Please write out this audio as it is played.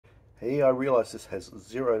Hey, I realise this has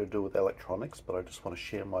zero to do with electronics, but I just want to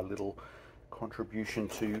share my little contribution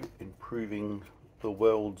to improving the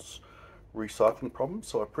world's recycling problem.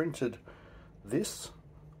 So I printed this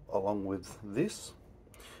along with this.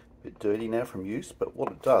 A bit dirty now from use, but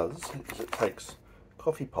what it does is it takes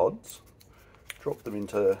coffee pods, drop them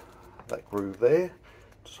into that groove there,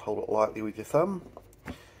 just hold it lightly with your thumb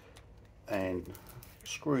and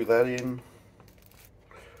screw that in.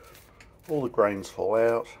 All the grains fall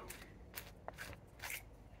out,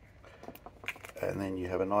 and then you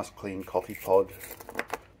have a nice clean coffee pod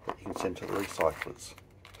that you can send to the recyclers.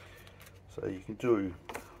 So you can do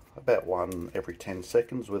about one every 10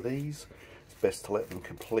 seconds with these. It's best to let them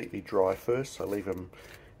completely dry first, so leave them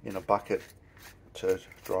in a bucket to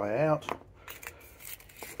dry out,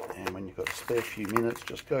 and when you've got a spare few minutes,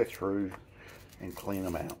 just go through and clean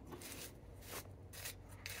them out.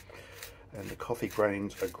 And the coffee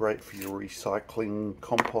grains are great for your recycling,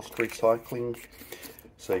 compost recycling,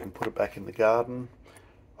 so you can put it back in the garden.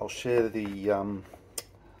 I'll share the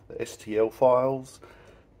STL files,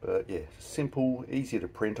 but yeah, simple, easy to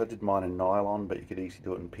print. I did mine in nylon, but you could easily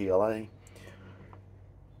do it in PLA.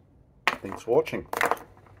 Thanks for watching.